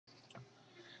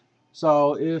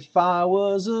So if I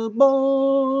was a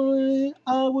boy,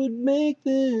 I would make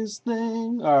this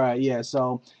thing. All right, yeah.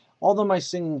 So although my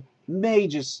singing may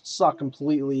just suck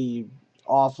completely,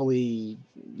 awfully,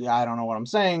 yeah, I don't know what I'm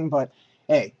saying, but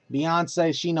hey,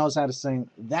 Beyonce, she knows how to sing.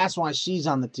 That's why she's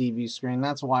on the TV screen.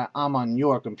 That's why I'm on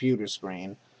your computer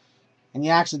screen. And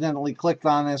you accidentally clicked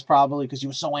on this probably because you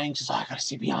were so anxious. Oh, I gotta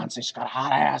see Beyonce. She's got a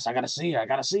hot ass. I gotta see her. I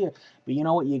gotta see her. But you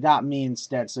know what? You got me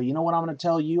instead. So you know what I'm gonna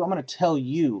tell you? I'm gonna tell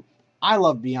you. I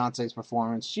love Beyonce's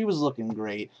performance. She was looking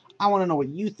great. I want to know what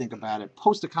you think about it.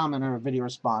 Post a comment or a video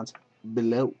response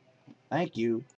below. Thank you.